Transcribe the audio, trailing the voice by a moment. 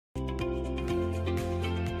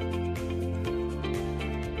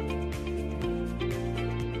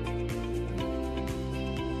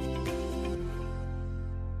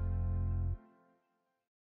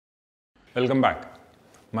Welcome back.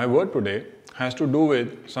 My word today has to do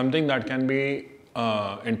with something that can be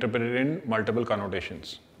interpreted in multiple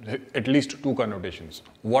connotations, at least two connotations.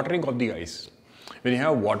 Watering of the eyes. When you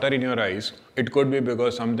have water in your eyes, it could be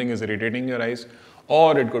because something is irritating your eyes,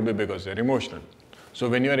 or it could be because you're emotional. So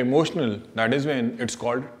when you are emotional, that is when it's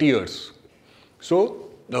called tears. So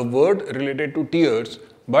the word related to tears,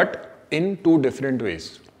 but in two different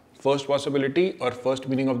ways. First possibility or first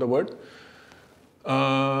meaning of the word.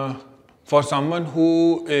 For someone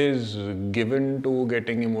who is given to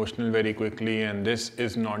getting emotional very quickly, and this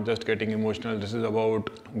is not just getting emotional, this is about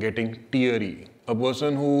getting teary. A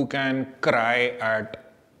person who can cry at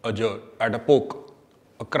a poke,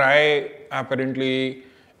 a cry apparently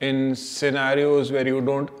in scenarios where you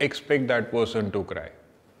don't expect that person to cry.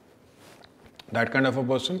 That kind of a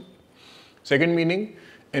person. Second meaning,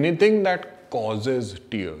 anything that causes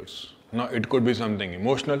tears. Now it could be something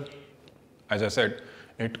emotional, as I said.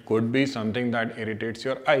 It could be something that irritates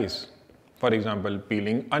your eyes. For example,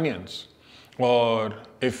 peeling onions. Or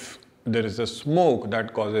if there is a smoke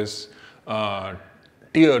that causes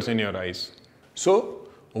tears in your eyes. So,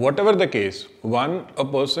 whatever the case, a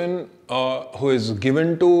person who is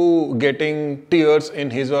given to getting tears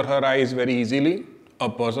in his or her eyes very easily, a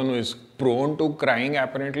person who is prone to crying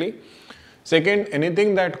apparently. Second,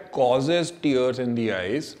 anything that causes tears in the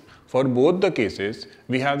eyes. For both the cases,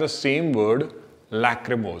 we have the same word,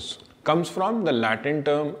 lachrymose. Comes from the Latin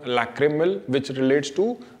term lacrimal, which relates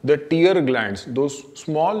to the tear glands, those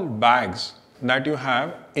small bags that you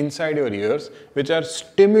have inside your ears, which are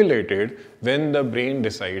stimulated when the brain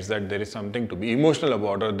decides that there is something to be emotional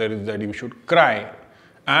about, or that you should cry.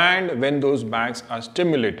 And when those bags are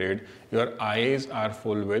stimulated, your eyes are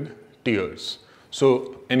full with tears.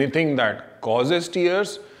 So anything that causes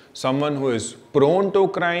tears, someone who is prone to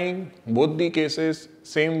crying, both the cases,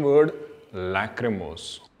 same word,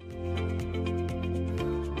 lachrymose.